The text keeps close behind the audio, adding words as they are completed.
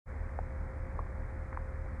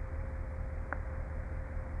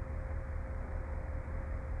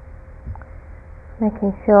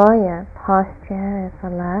Making sure your posture is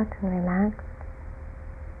alert and relaxed.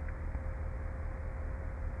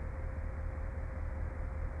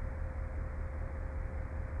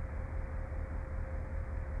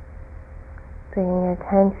 Bringing your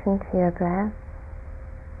attention to your breath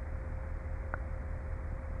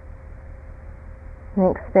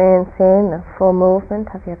and experiencing the full movement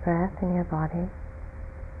of your breath in your body.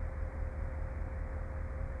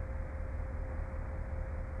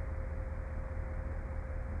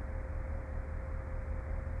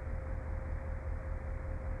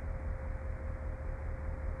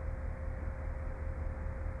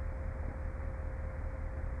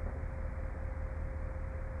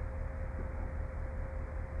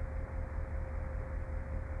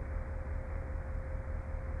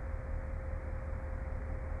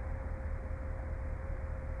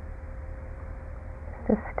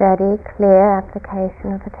 A steady, clear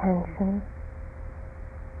application of attention.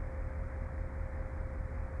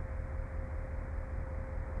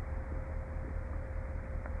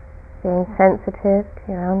 Being sensitive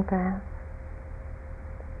to your own breath.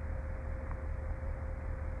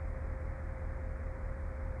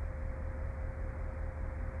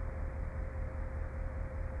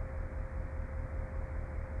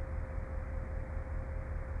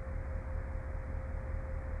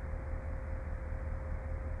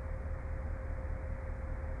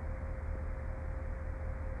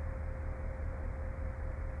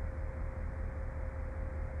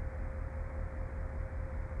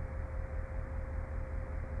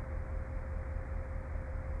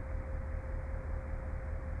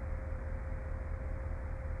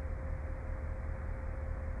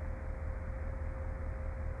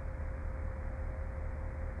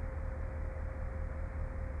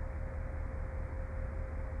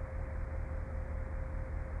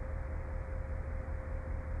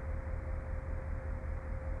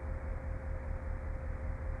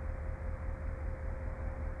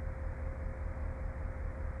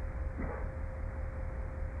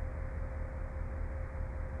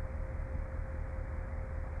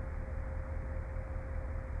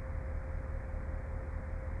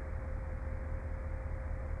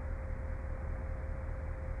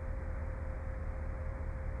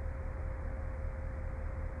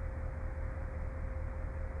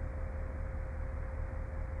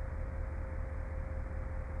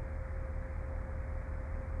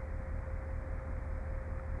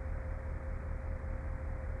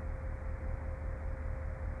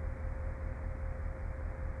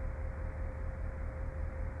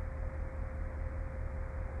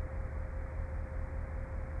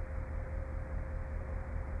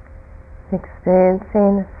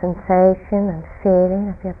 Experiencing the sensation and feeling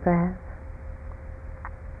of your breath.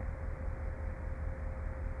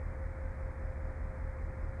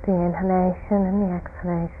 The inhalation and the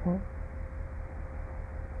exhalation.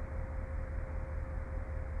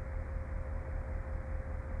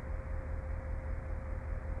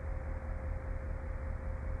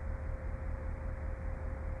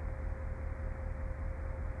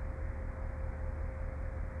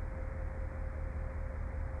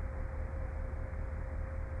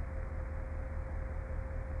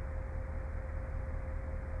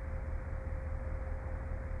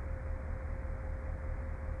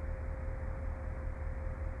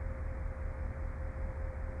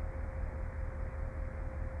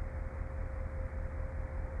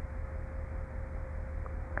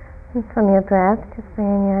 And from your breath, just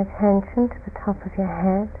bringing your attention to the top of your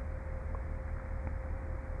head.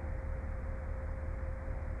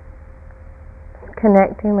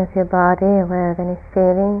 Connecting with your body, aware of any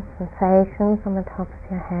feelings, sensations on the top of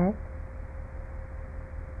your head.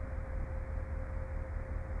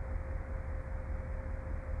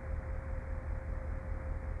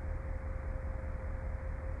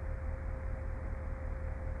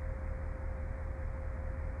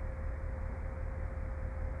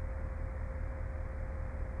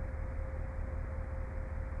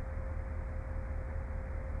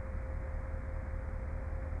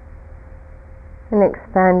 And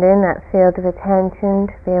expanding that field of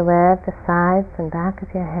attention to be aware of the sides and back of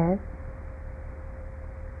your head.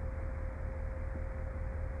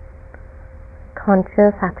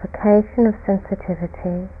 Conscious application of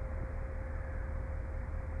sensitivity.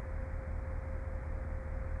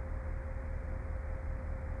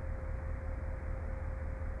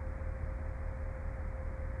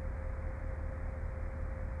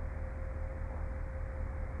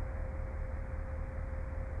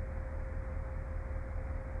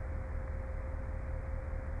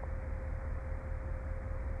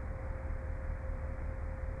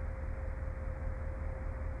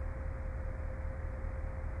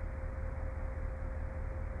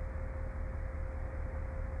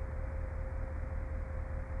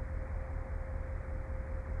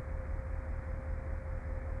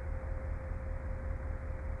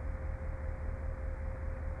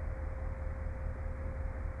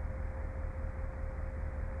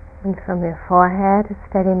 And from your forehead, a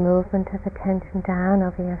steady movement of attention down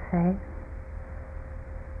over your face,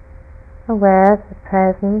 aware of the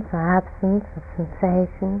presence or absence of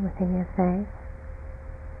sensation within your face.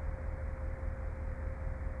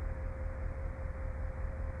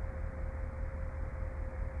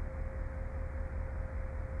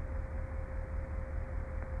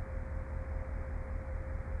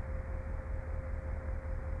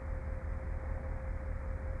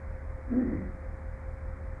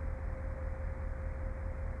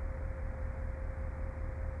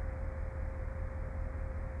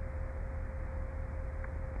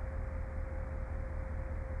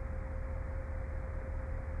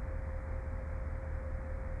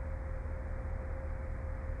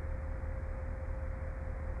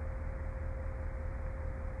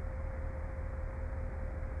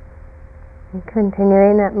 And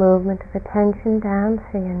continuing that movement of attention down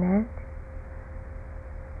through your neck.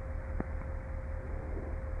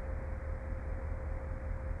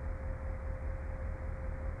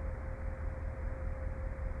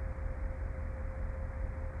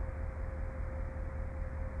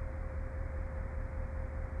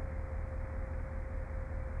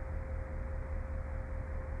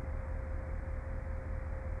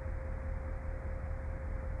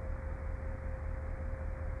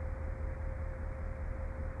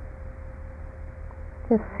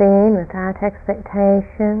 Just seeing without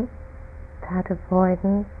expectation, without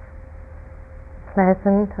avoidance,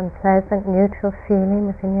 pleasant, unpleasant, neutral feeling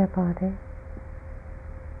within your body.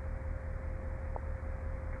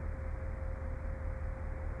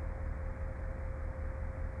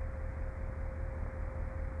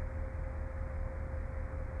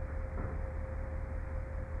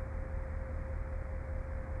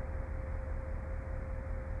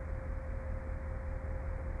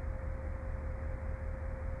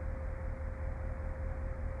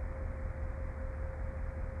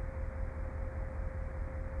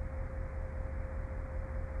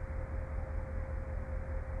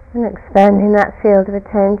 And expanding that field of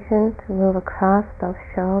attention to move across both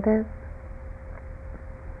shoulders.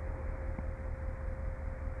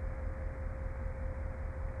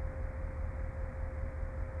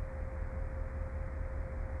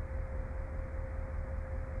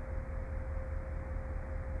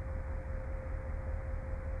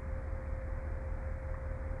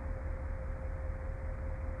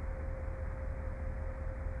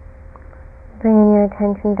 Bringing your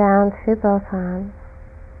attention down through both arms.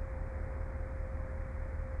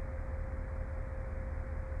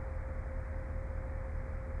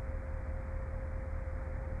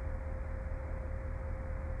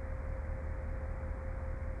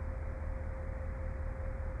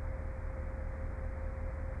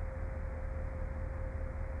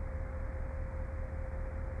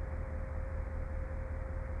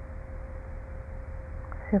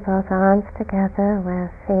 Through both arms together, aware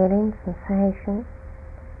of feeling, sensation,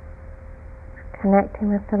 connecting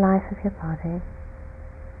with the life of your body.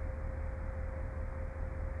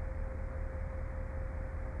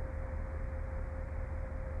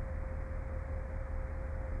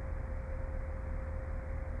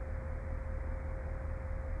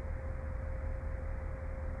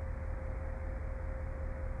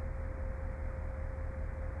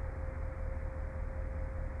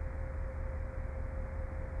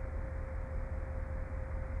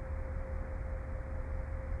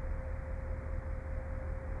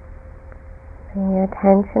 Bring your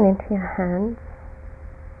attention into your hands,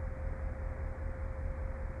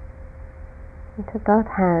 into both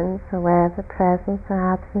hands, aware of the presence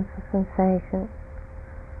or absence of sensation.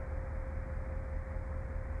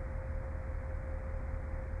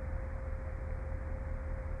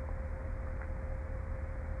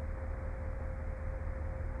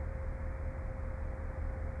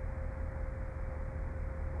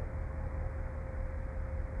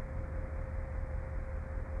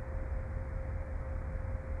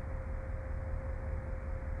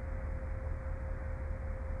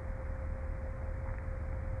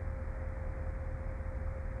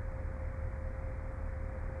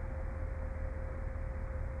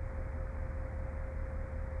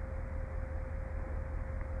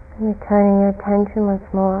 Returning your attention once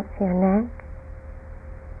more to your neck,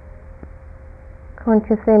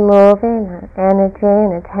 consciously moving that energy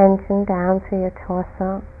and attention down through your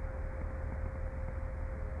torso.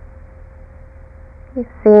 You're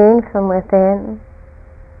seeing from within,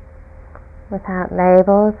 without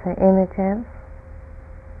labels or images.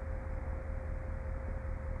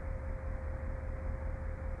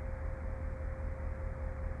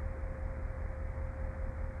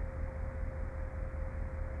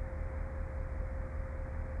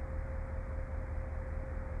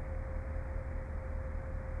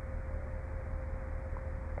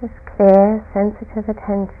 Just clear, sensitive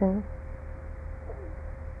attention.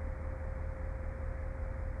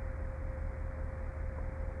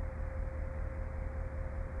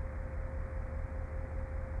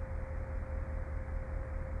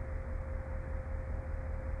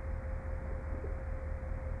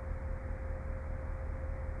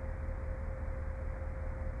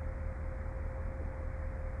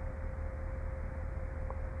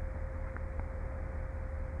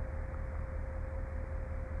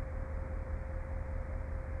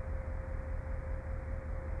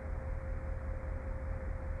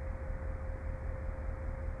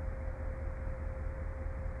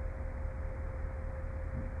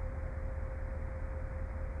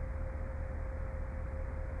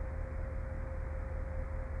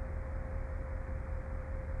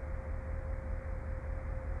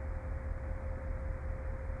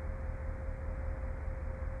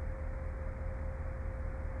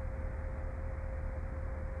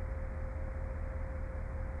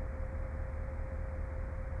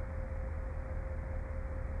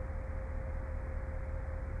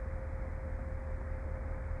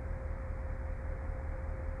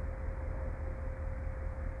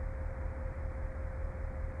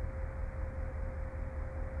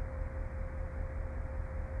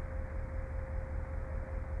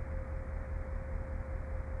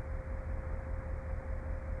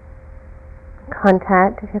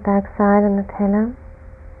 Contact with your backside on the pillow.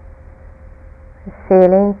 The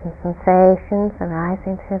feelings and sensations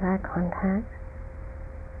arising through that contact.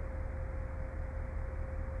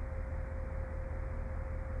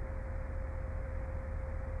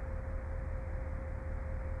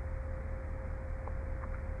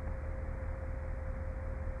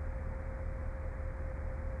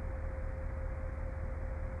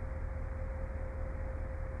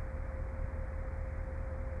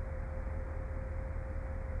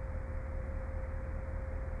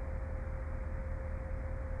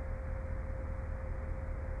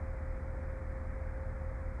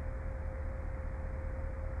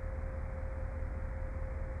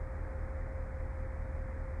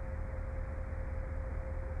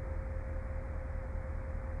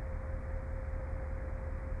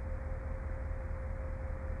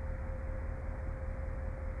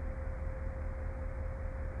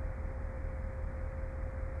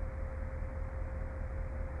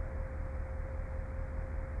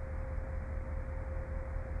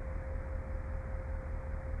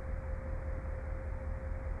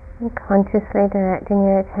 And consciously directing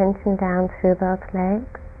your attention down through both legs.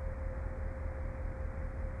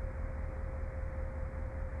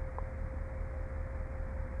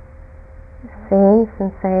 Seeing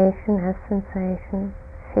sensation as sensation,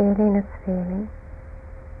 feeling as feeling.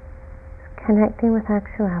 Connecting with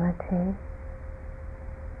actuality.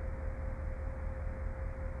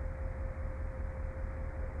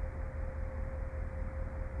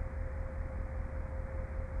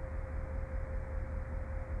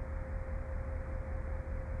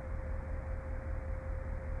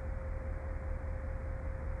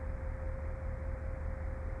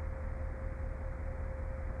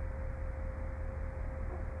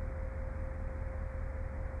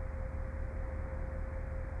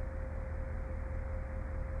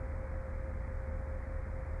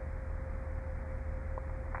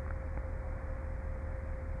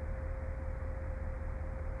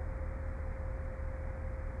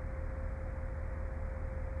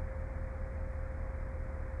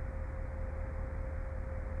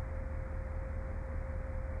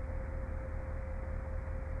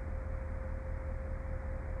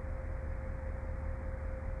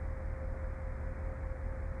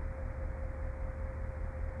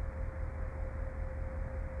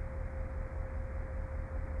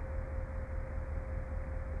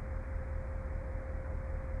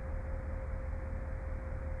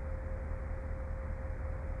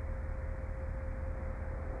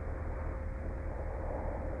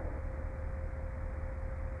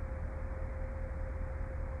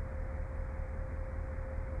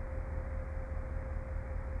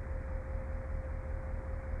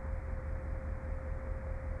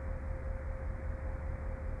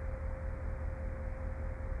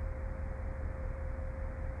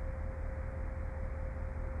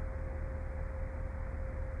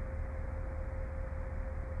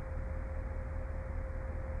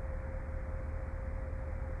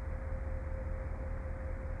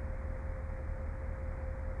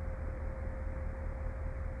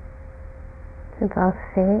 To both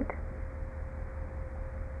feet.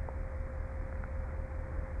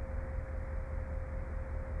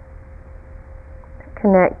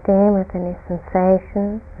 Connecting with any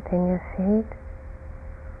sensations within your feet.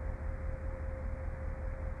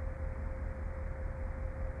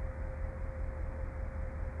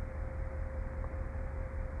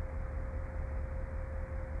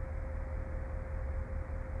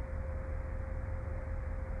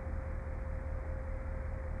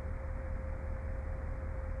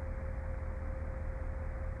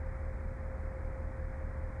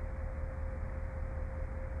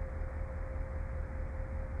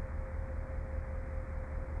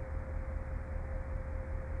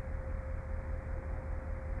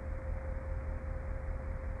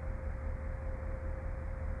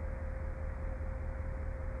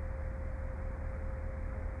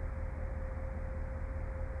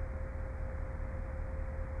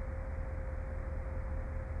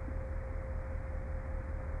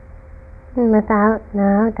 And without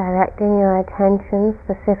now directing your attention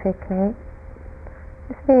specifically,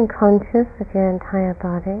 just being conscious of your entire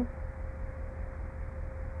body.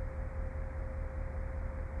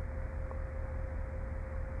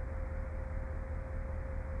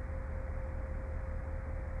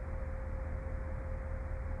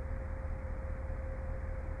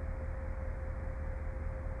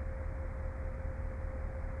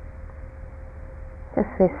 Just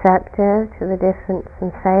receptive to the different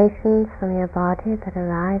sensations from your body that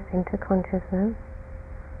arise into consciousness.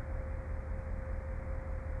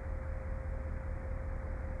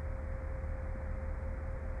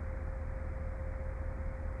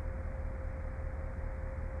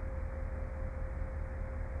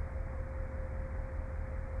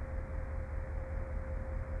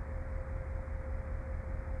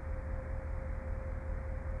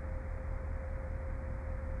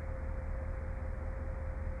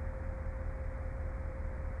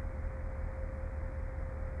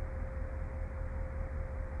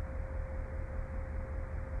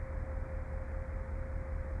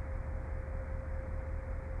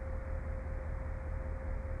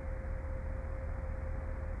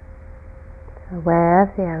 Aware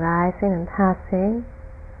of the arising and passing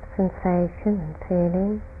sensation and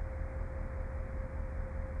feeling.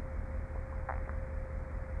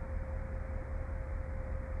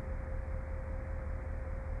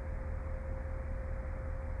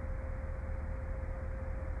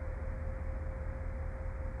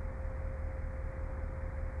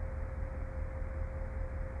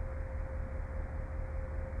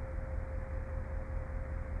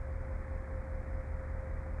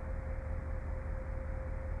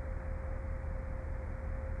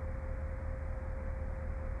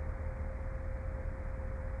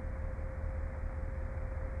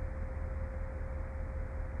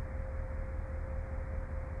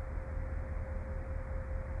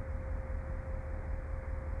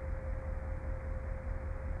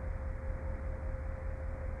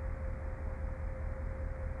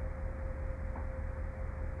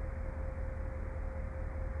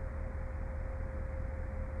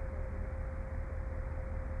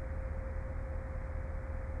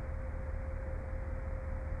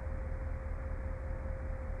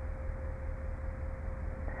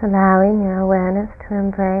 Allowing your awareness to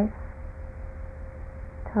embrace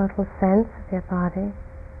total sense of your body.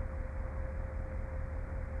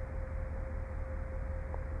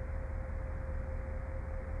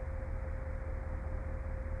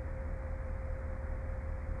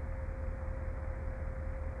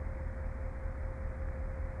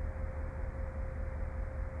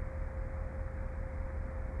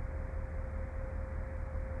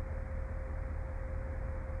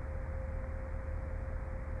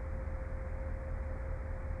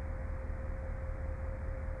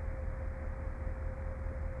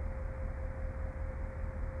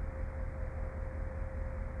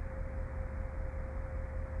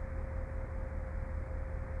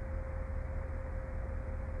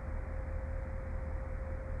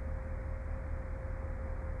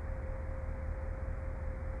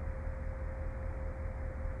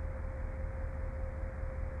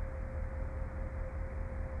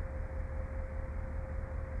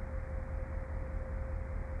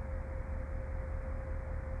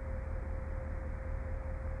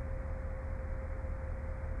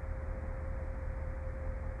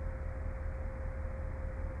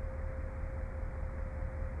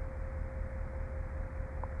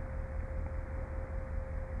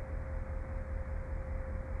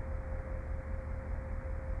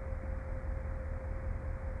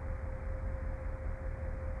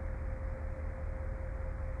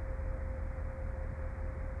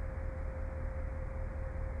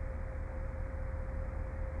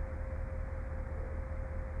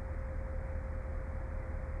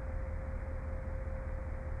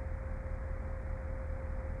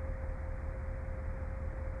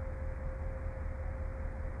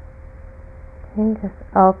 And just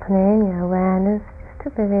opening your awareness just to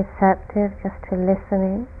be receptive, just to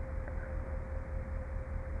listening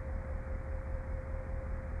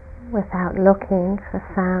without looking for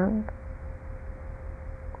sound.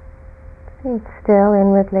 Being still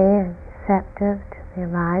inwardly and receptive to the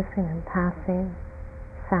arising and passing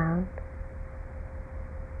sound.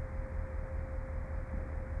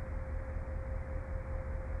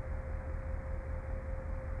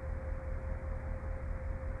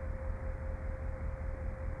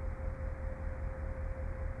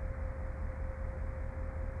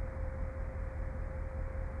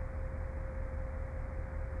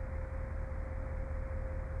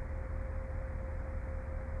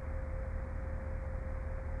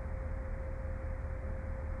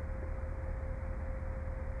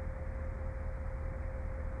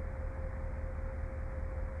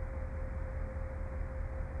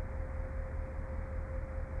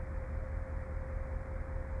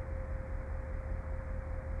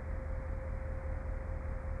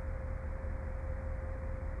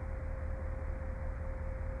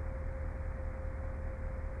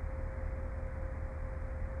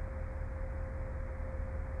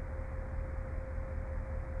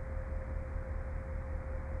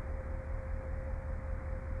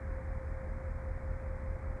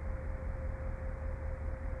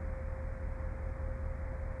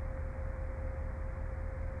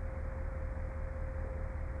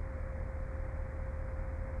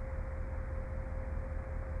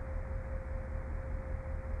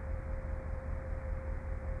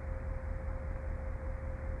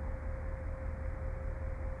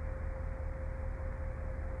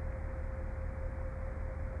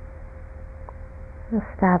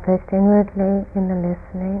 established inwardly in the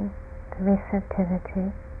listening, the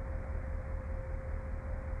receptivity.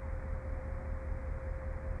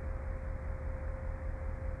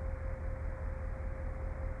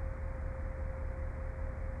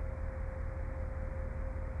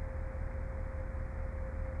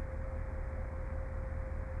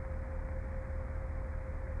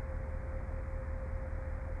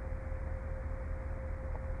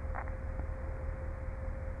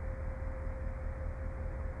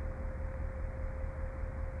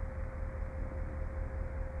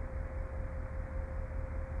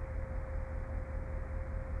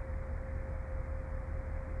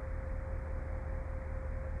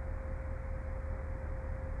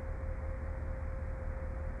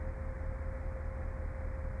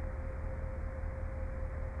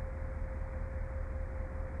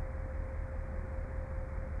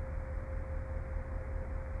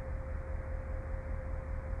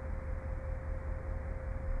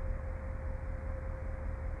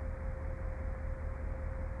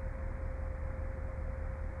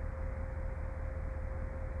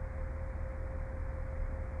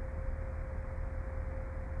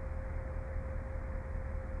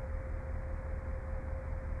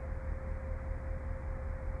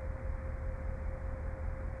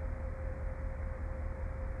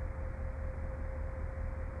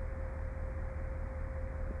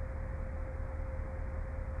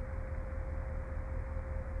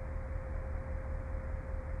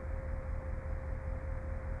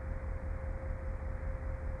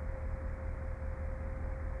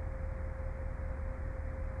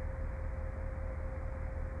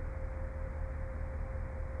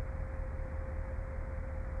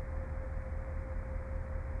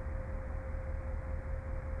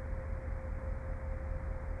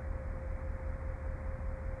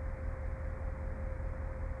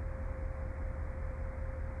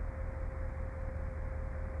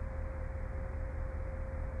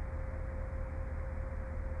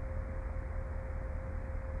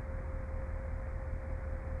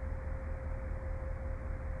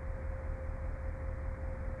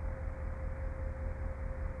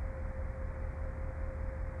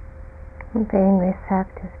 And being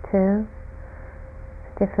receptive to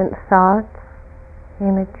different thoughts,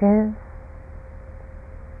 images,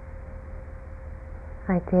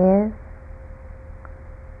 ideas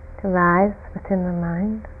to rise within the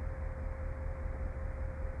mind.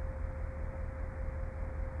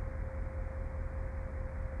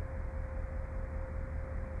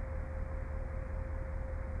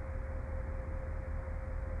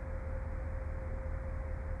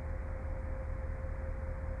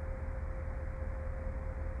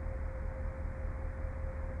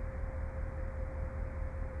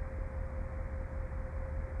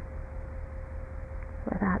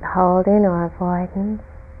 Without holding or avoidance,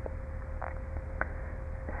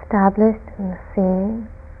 established in the seeing.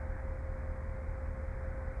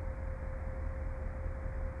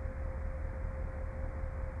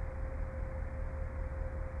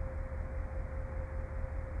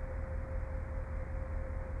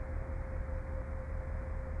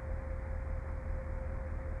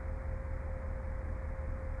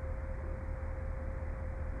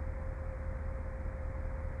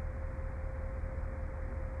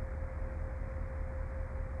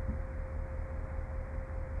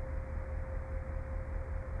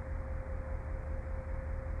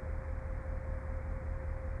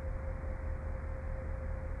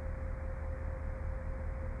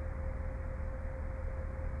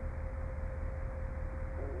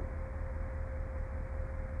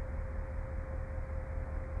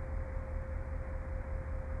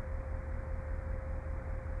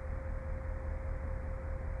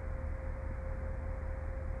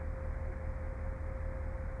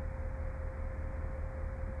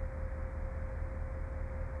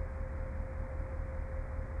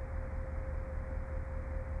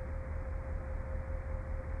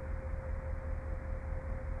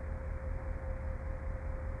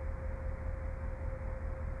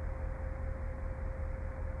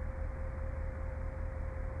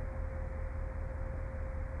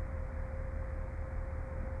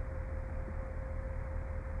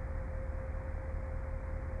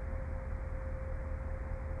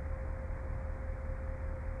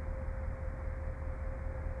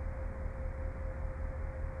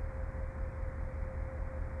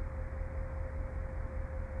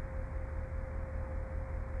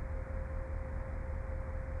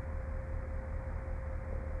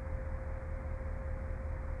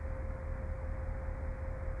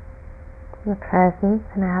 The presence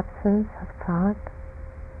and absence of thought.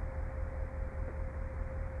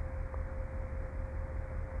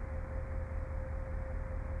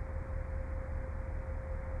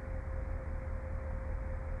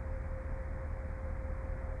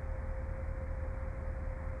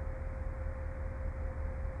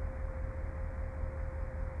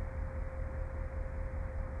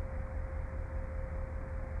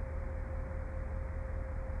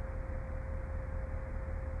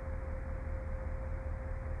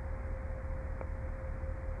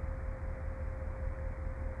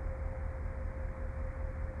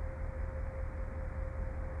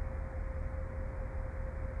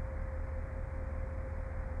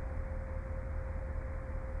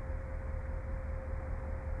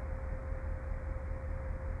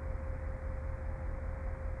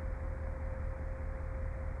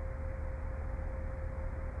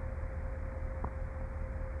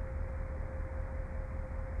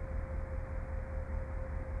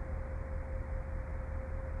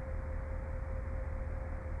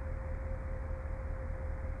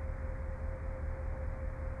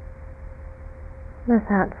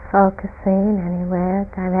 without focusing anywhere,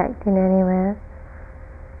 directing anywhere,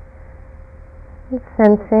 and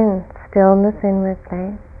sensing stillness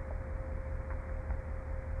inwardly,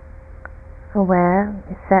 aware,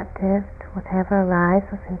 receptive to whatever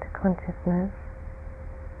arises into consciousness.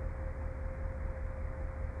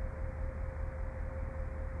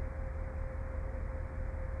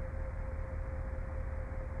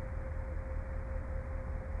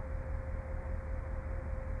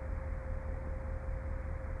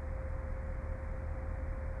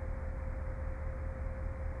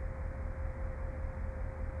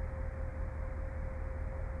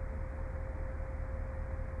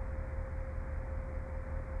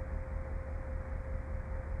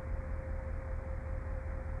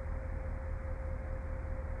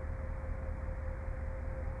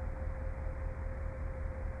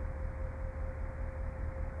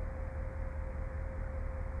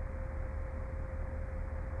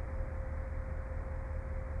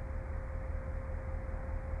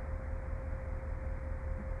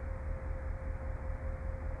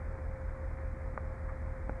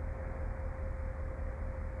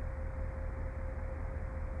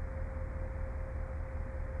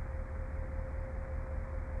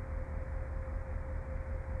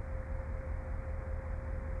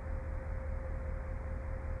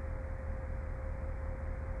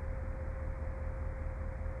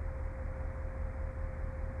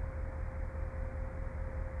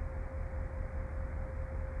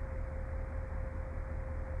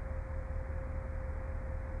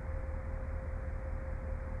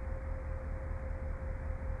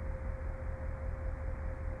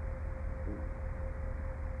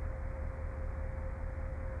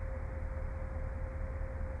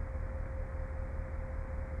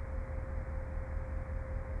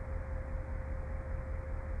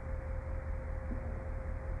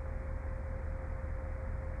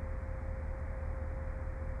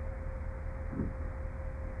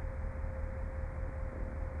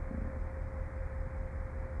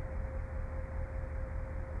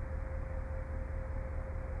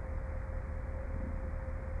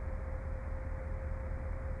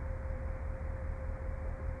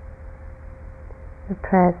 The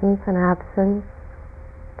presence and absence,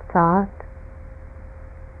 thought,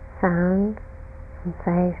 sound,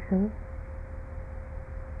 sensation.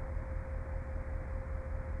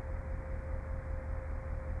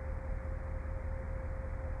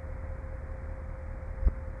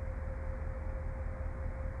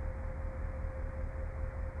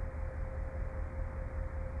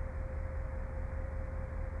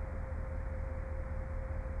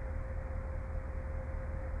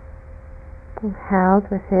 Held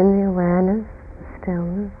within the awareness, the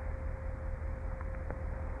stillness.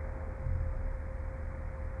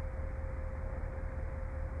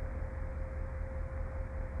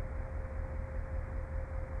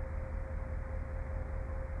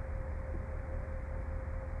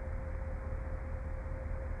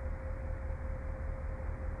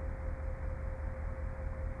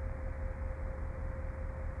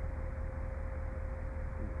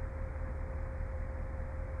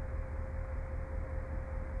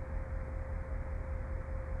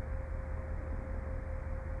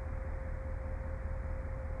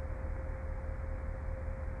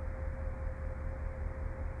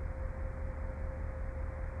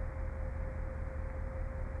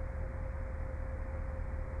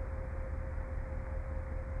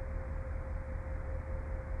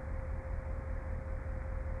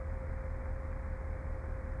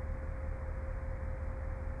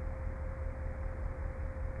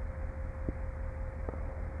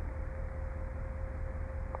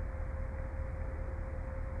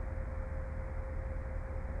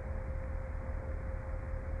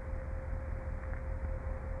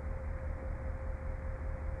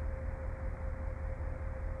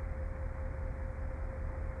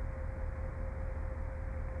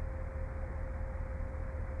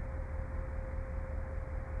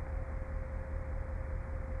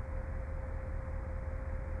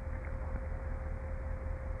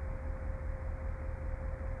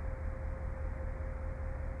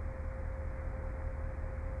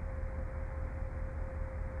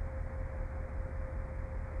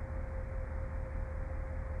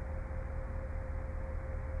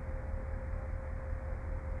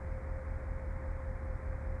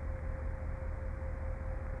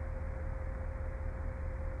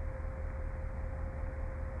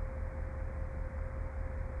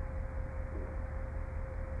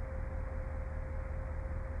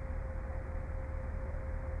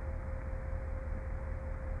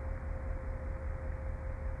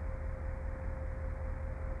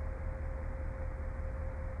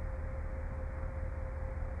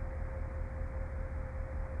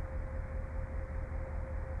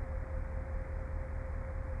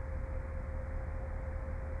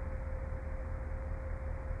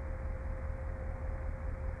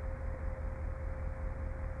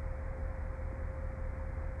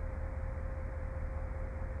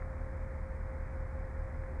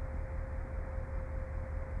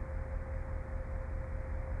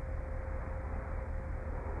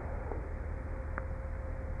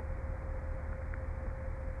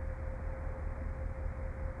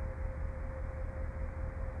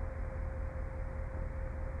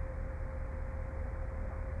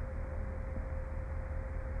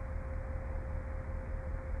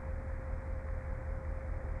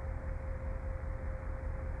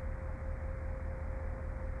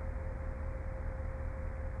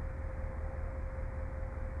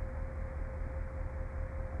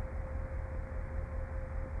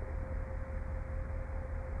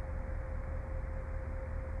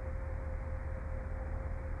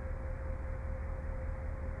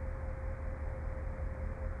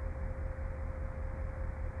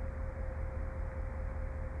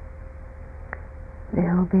 May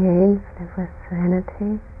all beings live with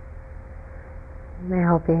serenity. May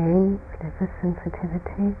all beings live with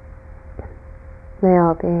sensitivity. May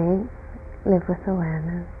all beings live with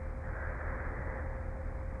awareness.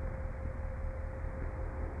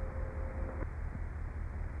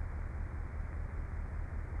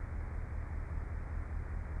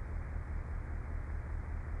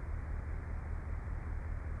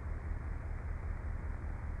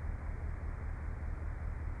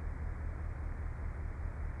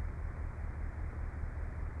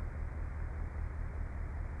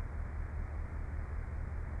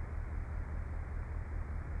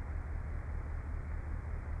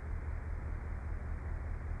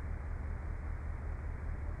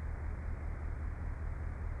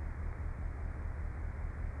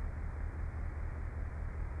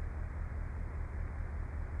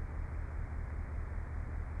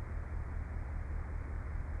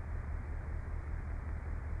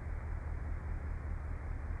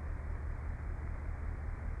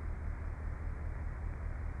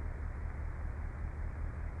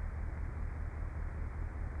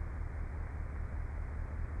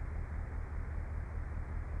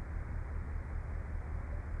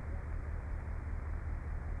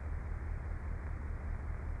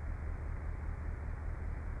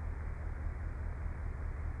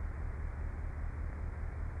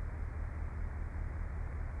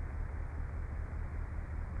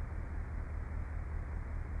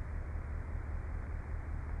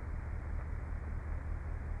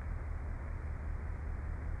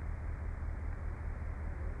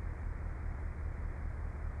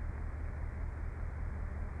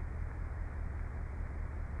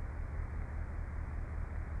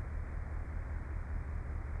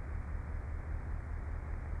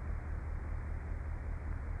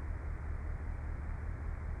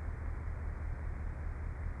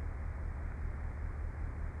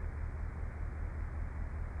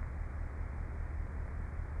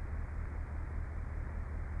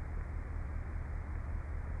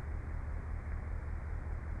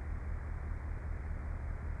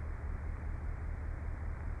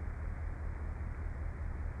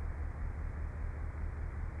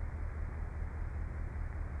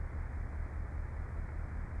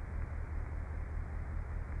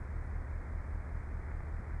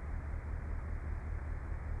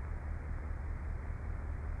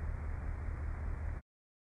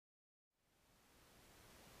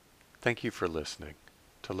 Thank you for listening.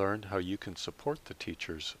 To learn how you can support the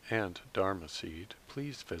teachers and Dharma Seed,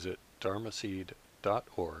 please visit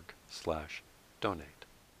dharmaseed.org/donate.